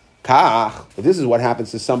ba kach. This is what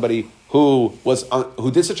happens to somebody who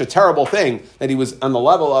did such a terrible thing that he was on the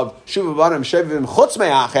level of Shuva Banim Shevim Chutz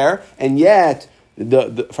Me'acher, and yet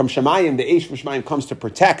from Shemayim, the Eish from Shemayim comes to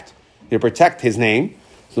protect his name.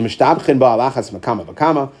 So Mishtabchin Ba'alachas Makama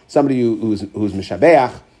Bakama, somebody who's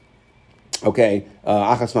Mishabeach. Okay,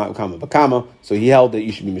 achas ma'ukama bakama. So he held that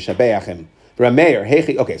you should be mishabeach him. Rameir,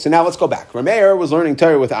 hechi. Okay, so now let's go back. Rameir was learning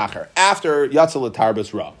Torah with Achar after Yatzal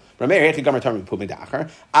Tarbus Ra. Rameir, hechi gamar Torah pumid Achar.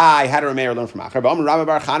 I had a Rameir learn from Achar. But Rabbi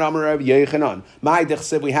Bar Chana, Rabbi Yochanan. My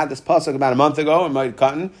dechsiv. We had this pasuk about a month ago in my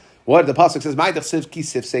cotton. What the pasuk says? My dechsiv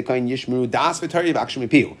kisif sekoin yishmru das v'Torah v'akshmi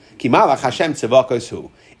piu. Ki malach Hashem tzivakos hu.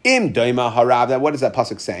 Im daima harav. What is that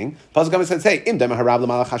pasuk saying? Pasuk says, "Hey, im daima harav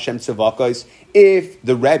l'malach Hashem tzivakos." If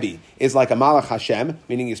the Rebbe is like a malach Hashem,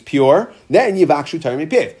 meaning is pure, then yivakshu Torah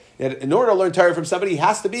mipiv. In order to learn Torah from somebody, he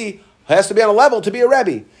has to be on a level to be a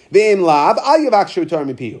Rebbe. V'im lav al yivakshu Torah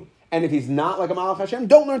mipiv. And if he's not like a malach Hashem,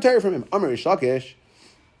 don't learn Torah from him. Amar Rish Lakish.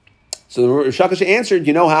 So Rish Lakish answered,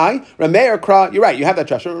 you know how? Rameir kra. You're right. You have that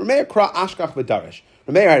trust. Rameir kra ashkach v'darish.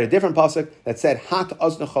 Rameir had a different pasuk that said, "Hat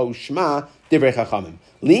oznacho shma divrei chachamim."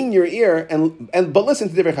 Lean your ear but listen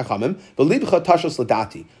to divrei chachamim. V'libcha tashos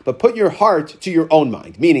ladati. But put your heart to your own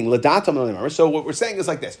mind, meaning ladatam l'nemar. So what we're saying is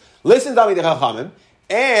like this: listen to divrei chachamim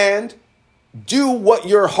and do what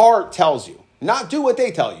your heart tells you, not do what they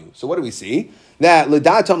tell you. So what do we see? That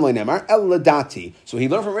ladatam l'nemar el ladati. So he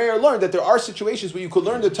learned from Rameir, learned that there are situations where you could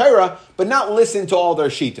learn the Torah but not listen to all their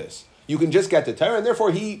shitas. You can just get the Torah, and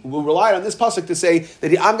therefore he relied on this pasuk to say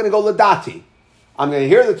that I'm going to go ladati. I'm going to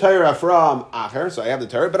hear the Torah from Acher, so I have the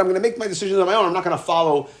Torah, but I'm going to make my decisions on my own. I'm not going to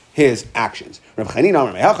follow his actions. Rav Chanina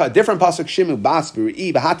Amar Me'acha, a different pasuk, Shimu bas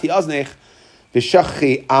v'ri'i b'hati aznech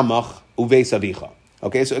v'shachi amach uveis avicha.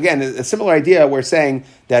 Okay, so again, a similar idea. We're saying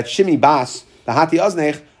that Shimi bas b'hati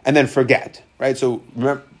aznech and then forget, right? So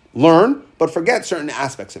remember, learn, but forget certain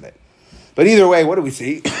aspects of it. But either way, what do we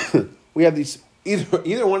see? We have these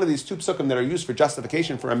either one of these two psukim that are used for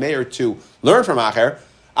justification for a mayor to learn from Acher.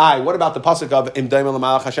 What about the pasuk of Im daimel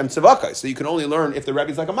malach Hashem tzivakos? So you can only learn if the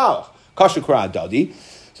Rebbe's like a malach. Kashu kra dadi.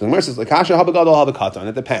 So the Gemara says, "L'kasha habagadol habakatan."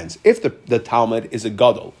 It depends. If the Talmud is a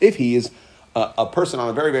gadol, if he is a person on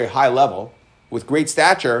a very, very high level with great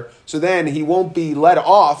stature, so then he won't be led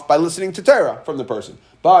off by listening to Torah from the person.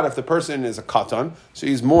 But if the person is a katan, so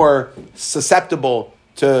he's more susceptible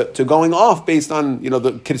to going off based on, he's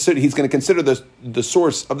going to consider the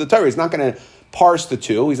source of the Torah. He's not going to parse the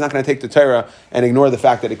two. He's not going to take the Torah and ignore the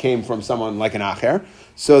fact that it came from someone like an Acher.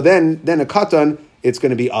 So then a katan, it's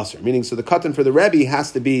going to be aser. Meaning, so the katan for the Rebbe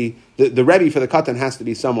has to be, the Rebbe for the katan has to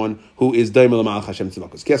be someone who is daimel malach Hashem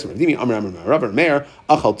tzivakos.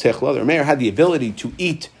 The Meir had the ability to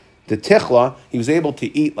eat the tichla. He was able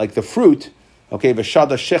to eat like the fruit, okay,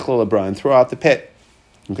 v'shada shechla lebra, and throw out the pit.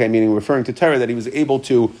 Okay, meaning referring to Torah, that he was able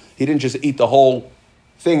to, he didn't just eat the whole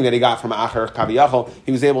thing that he got from Acher Kaviyachal,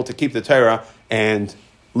 he was able to keep the Torah and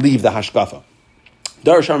leave the Hashkafa.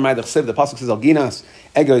 The pasuk says, Alginas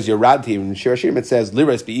Egos Yeradi in Shir Hashirim it says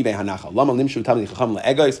Liras Be'ibei Hanacha. Lama Limshu Tamid Chacham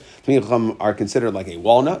LeEgos. Tamid Chacham are considered like a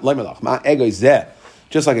walnut. Lemelach Ma Egos Zeh,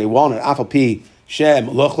 just like a walnut. Afal Pi Shem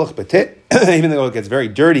Loch Betit. Even though it gets very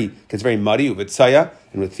dirty, gets very muddy with Tzaya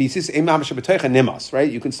and with feces. Nimas, right?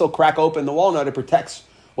 You can still crack open the walnut; it protects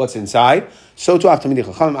what's inside. So to Tamid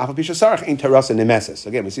Chacham Afal Pi Shasarach Ein Terasa Nemesis.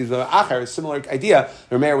 Again, we see the Acher, a similar idea.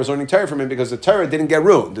 The Rameir was learning Torah from him because the Torah didn't get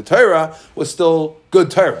ruined. The Torah was still good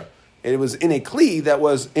Torah. It was in a kli that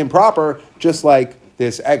was improper, just like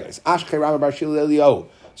this Egos. Ashkei Rabba Bar Shil Elio.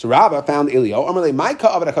 So Rabba found Elio. Amarle, my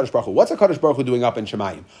ka'avad HaKadosh Baruch Hu. What's HaKadosh Baruch Hu doing up in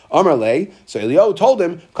Shemayim? Amarle. So Elio told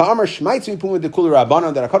him, Ka'amar Shmaitz Mipum with the Kula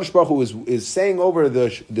Rabbanon, that HaKadosh Baruch Hu is saying over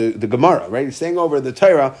the Gemara, right? He's saying over the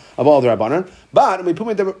Torah of all the Rabbanon. But Mipum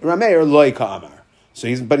with the Rameir loy Ka'amar. So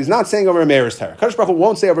he's not saying over Rameir's Torah. HaKadosh Baruch Hu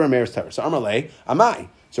won't say over Rameir's Torah. So Amarle, Amai.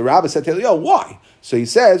 So Rabba said to Elio, why? So he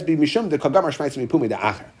says, Bi Mishum de Kagamar Shmaitz Mipum with the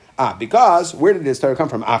Acher. Because where did this Torah come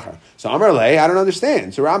from? Acher. So Amar Le, I don't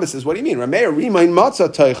understand. So Rabbi says, what do you mean? Rameir Rimain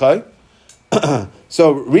Matzah Teichai.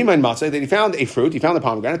 So Rimain Matzah, that he found a fruit, he found the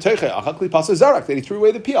pomegranate, Teichai Achakli Pasa Zarak, that he threw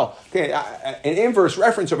away the peel. Okay, an inverse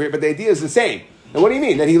reference over here, but the idea is the same. And what do you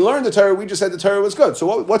mean? That he learned the Torah, we just said the Torah was good.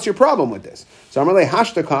 So what's your problem with this? So Amar Le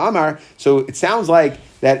Hashta Ka'amar, so it sounds like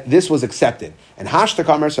that this was accepted. And Hashta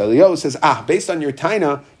Ka'amar, so Elio says, based on your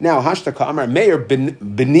Taina, now Hashta Ka'amar, Meir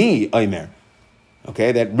B'ni Oimer.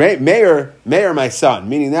 Okay, that Meir, my son,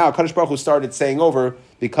 meaning now HaKadosh Baruch Hu started saying over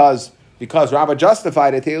because Rabbah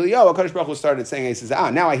justified it to Eliyahu, HaKadosh Baruch Hu started saying, he says,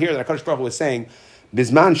 now I hear that HaKadosh Baruch Hu was saying,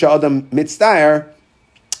 Bizman Sha'adam Mitzdayer,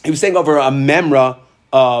 he was saying over a memra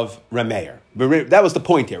of Rameir. That was the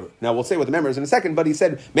point here. Now we'll say what the memra is in a second, but he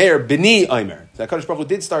said, Meir B'ni Omer. So HaKadosh Baruch Hu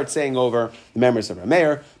did start saying over the members of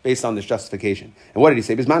Rameir based on this justification. And what did he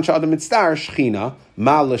say? Bizman Sha'adam Mitzdayer, Shechina,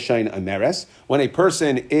 Ma L'shain Ameres. When a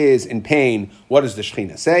person is in pain, what does the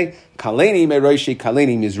Shechina say? Kaleni Meroishi,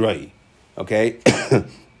 Kaleni Mizroi. Okay?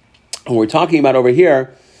 And we're talking about over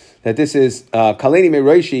here that this is Kaleni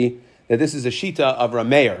Meroishi, that this is a Shita of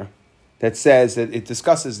Rameir that says that it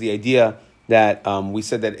discusses the idea that we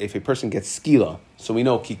said that if a person gets skila, so we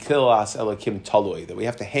know kikilas elakim taloi, that we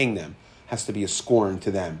have to hang them, has to be a scorn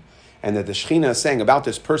to them. And that the Shechina is saying about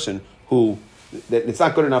this person who, that it's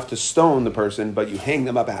not good enough to stone the person, but you hang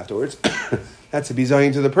them up afterwards. That's a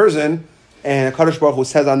bizayin to the person. And HaKadosh Baruch Hu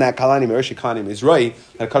says on that, Kalani Mereshi Kalani Mizroi,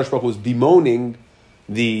 that HaKadosh Baruch Hu is bemoaning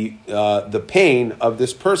the pain of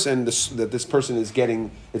this person, that this person is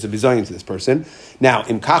getting, it's a bizayin to this person. Now,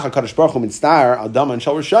 im kacha HaKadosh Baruch Hu mitztar al daman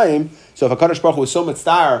shal rishayim, so if HaKadosh Baruch Hu is so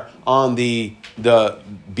mitztar on the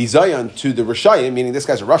bizayin to the rishayim, meaning this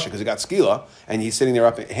guy's a Rasha because he got skila, and he's sitting there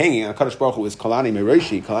up hanging, and HaKadosh Baruch Hu is kalani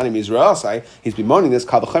mereshi, kalani mizrael, he's bemoaning this,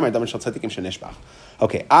 kal v'chemer daman shal tzadikim shenishbach.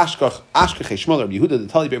 Okay, Ashkach Shmuel, Rabbi Yehuda, the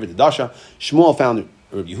Tali Be'er Dasha. Shmuel found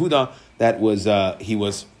Rabbi Yehuda that was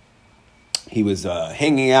he was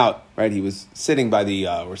hanging out, right? He was sitting by the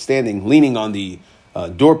or standing, leaning on the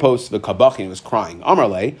doorpost of the kabach, and he was crying.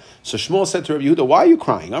 Amarle. So Shmuel said to Rabbi Yehuda, "Why are you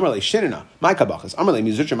crying?" Amarle Shinina, my kabachas. Amarle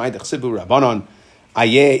Mizutra Ma'idach Sibu Rabbanon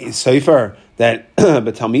Aye Sefer that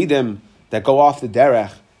betalmidim that go off the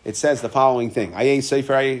derech. It says the following thing: Aye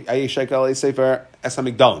Sefer, Aye Shekel, Aye Sefer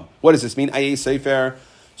Esamigdalim. What does this mean? Aye Sefer.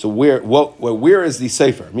 So where is the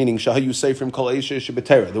Sefer? Meaning Shahayu Sefer Kol Eisha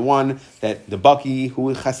Shabbatera, the one that the Baki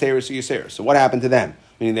who Chaseris Yisera. So what happened to them?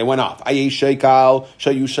 Meaning they went off. Aye Sheikal,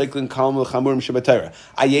 Shayu Sheiklin Kalm Chamurim Shabbatera.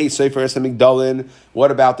 Aye Sefer Esamigdalin. What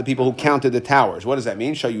about the people who counted the towers? What does that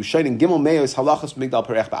mean? Shayu Sheitin Gimel Meos Halachas Migdal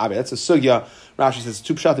Perech Ba'abe. That's a sugya. Rashi says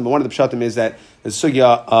two pshatim, but one of the pshatim is that the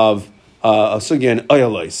sugya of a sugya in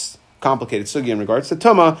Oyalois, complicated sugya in regards to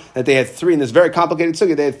Tuma, that they had three in this very complicated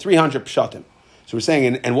sugya. They had 300 pshatim. So we're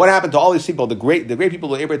saying, and what happened to all these people? The great people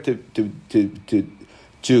who were able to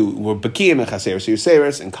were Bekiim and Chaseris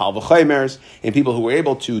Yuseris and Kal V'chaimers, and people who were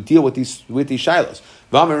able to deal with these shilos.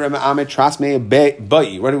 What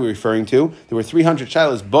are we referring to? There were 300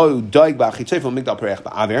 shilos. Bo Doig Ba'Chitzeifel Migdal Perech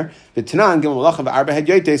Ba'Aver. V'Tanan Gimel Malachim V'Arba Had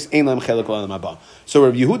Yotes Ein Lem Chelek L'Olam Haba. So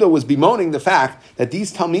Rav Yehuda was bemoaning the fact that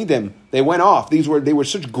these Talmidim, they went off. They were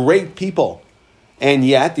such great people. And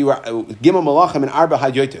yet, they were Gimel Malachim and Arba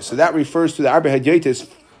Hadyotis. So that refers to the Arba Hadyotis,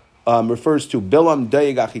 refers to Bilam,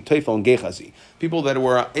 Dayeg, Achitoifel, and Gechazi. People that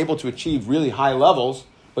were able to achieve really high levels,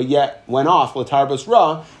 but yet went off Latarbas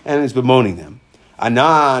Ra and is bemoaning them.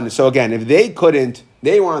 Anan. So again, if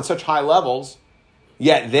they were on such high levels,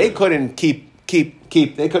 yet they couldn't keep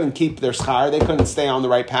they couldn't keep their schar, they couldn't stay on the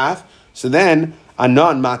right path. So then,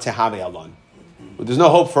 Anan Ma Tehave Alon. There's no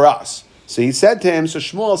hope for us. So he said to him, so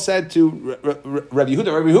Shmuel said to Rabbi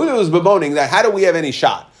Yehuda, Rabbi Yehuda was bemoaning that how do we have any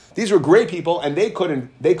shot? These were great people and they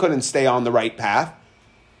couldn't stay on the right path.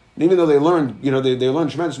 And even though they learned, they learned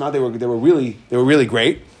a tremendous amount, they were really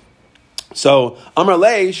great. So Amar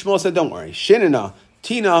Lei, Shmuel said, don't worry. Shinina,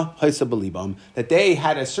 Tina, Haisa Belibam, that they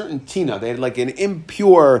had a certain Tina, they had like an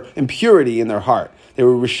impurity in their heart. They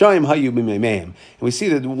were Rishayim Hayu B'Meimeim. And we see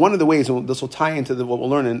that one of the ways, and this will tie into what we'll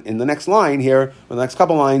learn in the next line here, or the next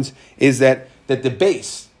couple lines, is that the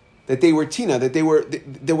base, that they were Tina, that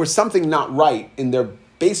there was something not right in their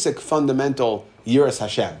basic fundamental Yiras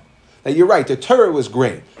Hashem. That you're right, the Torah was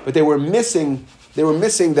great, but they were missing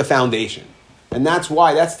the foundation. And that's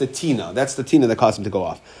the Tina. That's the Tina that caused them to go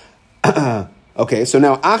off. Okay, so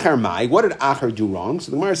now Achar Mai, what did Achar do wrong? So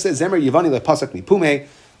the Gemara says, Zemer Yivani lePasak Nipume,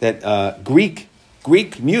 that Greek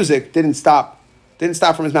music didn't stop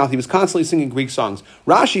from his mouth. He was constantly singing Greek songs.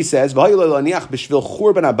 Rashi says, because of the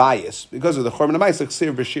Churban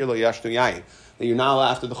Abayis, that you're not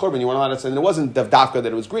allowed after the Churban, you weren't allowed to say, and it wasn't Davdafka that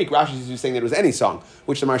it was Greek. Rashi is saying that it was any song,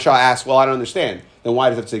 which the Maharsha asks, well, I don't understand. Then why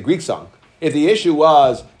does it say Greek song? If the issue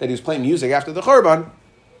was that he was playing music after the Churban,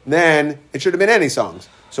 then it should have been any songs.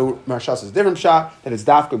 So Maharsha says a different shot, that it's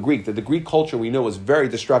Dafka Greek, that the Greek culture we know was very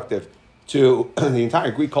destructive to the entire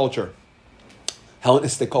Greek culture.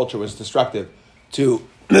 Hellenistic culture was destructive to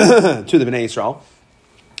the Bnei Yisrael.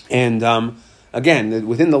 And again,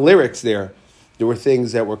 within the lyrics there were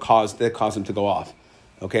things that caused them to go off.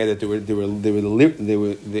 Okay, that they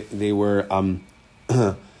were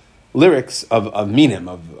lyrics of minim,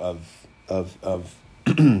 of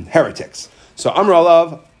heretics. So Amar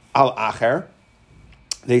Alav al Acher,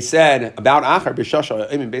 they said about Acher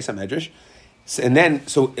b'shasha in Beis HaMedrash, and then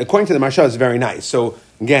so according to the Maharsha, it's very nice. So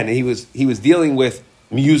again, he was dealing with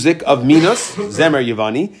music of Minos, Zemer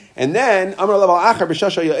Yavani, and then Amar Alav al Acher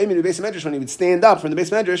b'shasha in Beis HaMedrash, when he would stand up from the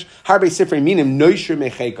Beis HaMedrash, Harbe Sifrei Minim Noisher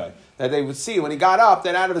Mecheikai, that they would see when he got up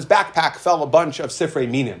that out of his backpack fell a bunch of Sifrei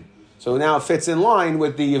Minim. So now it fits in line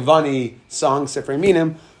with the Yavani song Sifrei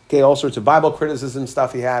Minim. Okay, all sorts of Bible criticism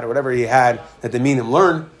stuff he had, or whatever he had that the Minim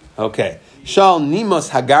learn. Okay. Shal Nimos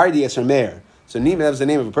Hagardi Eser Meir. So Nima, that was the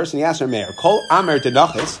name of a person. He asked her Meir. Kol Amer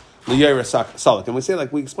Tedachis L'Yera Salik. And we say,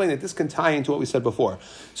 like we explained, that this can tie into what we said before.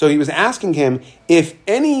 So he was asking him if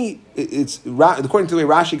any. It's according to the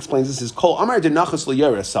way Rashi explains this is Kol Amer Tedachis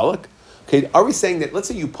L'Yera Salik. Okay, are we saying that? Let's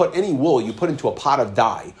say you put any wool you put into a pot of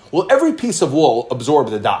dye. Will every piece of wool absorb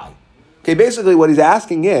the dye? Okay, basically what he's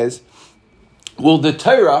asking is, will the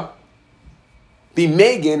Torah be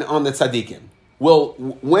Megan on the tzaddikim? Will,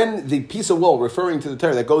 when the piece of wool referring to the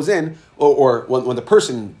Torah that goes in, or when the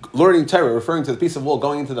person learning Torah referring to the piece of wool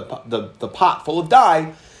going into the pot full of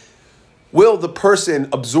dye, will the person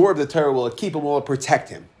absorb the Torah? Will it keep him? Will it protect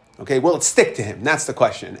him? Okay, will it stick to him? That's the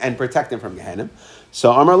question, and protect him from Gehenna.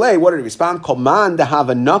 So Amar Lei, what did he respond? Kol man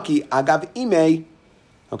dehava naki agav imei.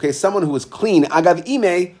 Okay, someone who is clean agav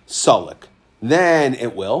imei salik. Then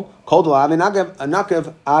it will. Kol delav nakav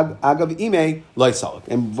agav imei loy salik.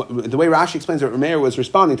 And the way Rashi explains that Rameir was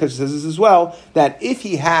responding, Tosha says this as well, that if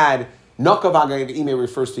he had nakav agav imei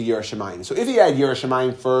refers to Yiras Shamayim. So if he had Yiras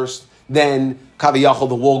Shamayim first, then kaviyachol,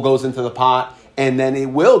 the wool goes into the pot, and then it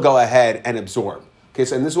will go ahead and absorb. Okay,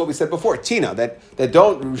 so and this is what we said before. Tina, that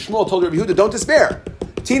don't, Shmuel told Rabbi Yehuda, don't despair.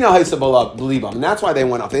 Tina haisa b'libam, and that's why they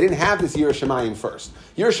went off. They didn't have this Yiras Shamayim first.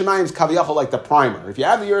 Yiras Shamayim is kaviyachol, like the primer. If you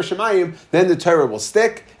have the Yiras Shamayim, then the Torah will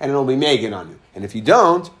stick and it'll be megan on you. And if you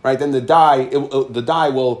don't, right, then the dye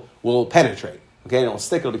will penetrate. Okay, and it'll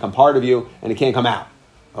stick. It'll become part of you, and it can't come out.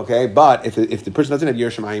 Okay, but if the person doesn't have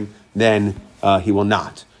Yiras Shamayim, then he will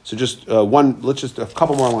not. So just let's just a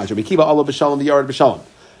couple more lines. Rabbi Kiva Allah b'shalom v'yard b'shalom.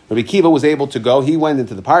 Rabbi Kiva was able to go. He went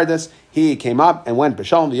into the paradise. He came up and went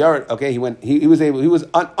b'shalom v'yard. Okay, he went. He was able. He was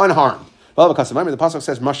unharmed. Remember, the pasuk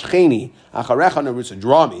says, "Mashcheni acharecha nerutza,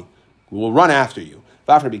 draw me. We will run after you."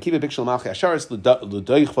 That Rabbi Kiva, the Malchei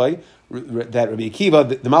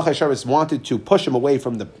Asharis wanted to push him away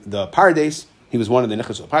from the paradise. He was one of the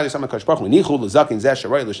nichos of the paradise.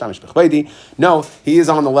 No, he is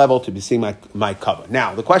on the level to be seeing my cover.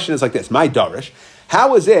 Now, the question is like this: my darish,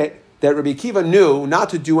 how is it that Rabbi Kiva knew not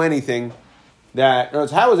to do anything?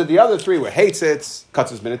 How is it the other three were hates,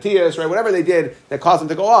 katzos benatias, right? Whatever they did that caused them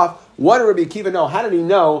to go off. What did Rabbi Kiva know? How did he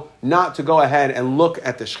know not to go ahead and look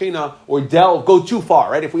at the Shechina or go too far,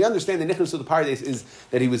 right? If we understand the nichos of the paradise is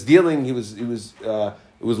that he was learning, he was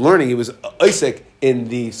Isaac in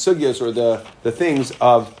the sugyas or the things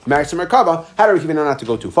of Maris and Merkava. How did Rabbi Kiva know not to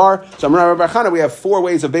go too far? So Amar Rabbi Chana, we have four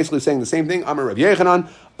ways of basically saying the same thing. Amar Rabbi Yechanan,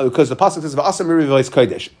 because the pasuk says v'asa miri v'ois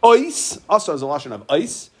kodesh. Ois also is a lashon of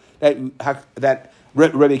ois. That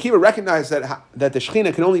Rabbi Akiva recognized that the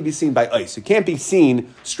Shechina can only be seen by ice. It can't be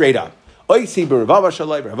seen straight up. Oisi b'Ravava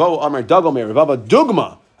shalai b'Ravava amar dagol me'Ravava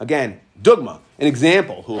dugma. Again, dugma. An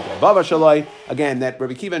example, again, that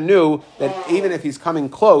Rabbi Akiva knew that even if he's coming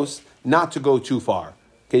close, not to go too far.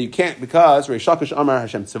 Okay, you can't, because Reish Lakish Amar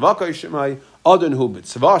Hashem Tzavaka Yishmai Adon Hu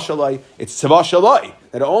B'Tzava Shalai. It's Tzava Shalai,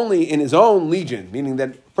 that only in his own legion, meaning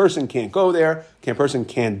that person can't go there, person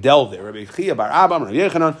can't delve there. Rabbi Chia Bar Abba, Rabbi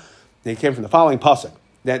Yechanan, they came from the following pasuk,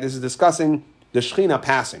 that this is discussing the Shechina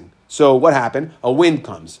passing. So what happened? A wind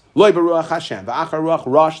comes. Loi Baruach Hashem, V'achar Ruach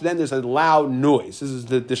Rosh, then there's a loud noise. This is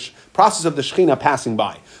the process of the Shechina passing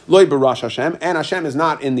by. Loi Baruch Hashem, and Hashem is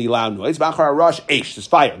not in the loud noise. V'achar Rosh Eish, there's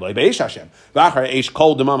fire. Loi Beish Hashem. V'achar Eish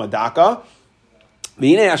Kol Demama Daka.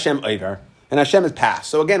 V'inei Hashem Eiver, and Hashem is passed.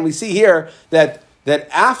 So again, we see here that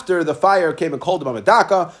after the fire came and Kol Demama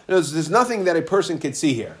Daka, there's nothing that a person could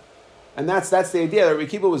see here. And that's the idea. That Rabbi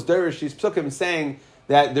Akiva was Derish, these psukim saying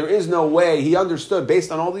that there is no way, he understood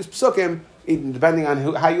based on all these psukim, depending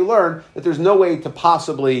on how you learn, that there's no way to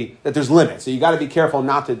possibly, that there's limits. So you got to be careful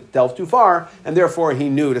not to delve too far, and therefore he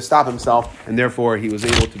knew to stop himself, and therefore he was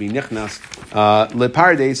able to be nichnas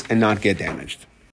lepardes and not get damaged.